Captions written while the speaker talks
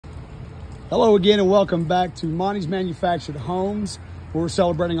Hello again and welcome back to Monty's Manufactured Homes. We're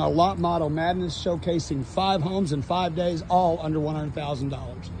celebrating our Lot Model Madness, showcasing 5 homes in 5 days, all under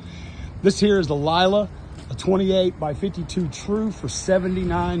 $100,000. This here is the Lyla, a 28 by 52 true for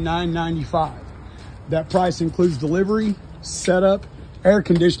 $79,995. That price includes delivery, setup, air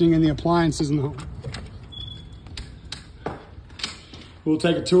conditioning, and the appliances in the home. We'll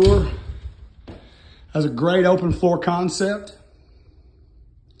take a tour. Has a great open floor concept.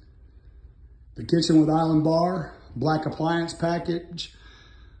 The kitchen with island bar, black appliance package,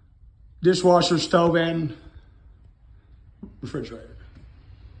 dishwasher, stove, and refrigerator.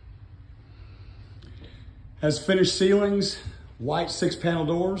 Has finished ceilings, white 6-panel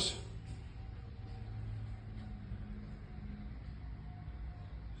doors.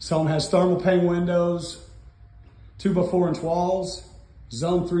 This home has thermal pane windows, 2x4-inch walls,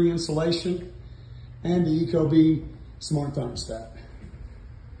 zone 3 insulation, and the Ecobee smart thermostat.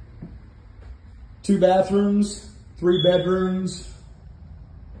 2 bathrooms, 3 bedrooms,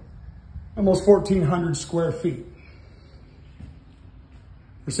 almost 1,400 square feet.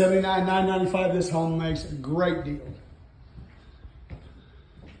 For $79,995, this home makes a great deal.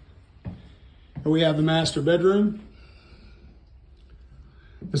 Here we have the master bedroom.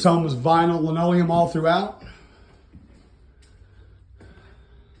 This home was vinyl linoleum all throughout.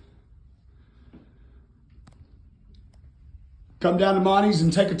 Come down to Monty's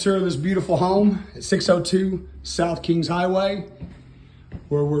and take a tour of this beautiful home at 602 South Kings Highway,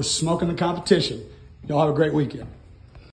 where we're smoking the competition. Y'all have a great weekend.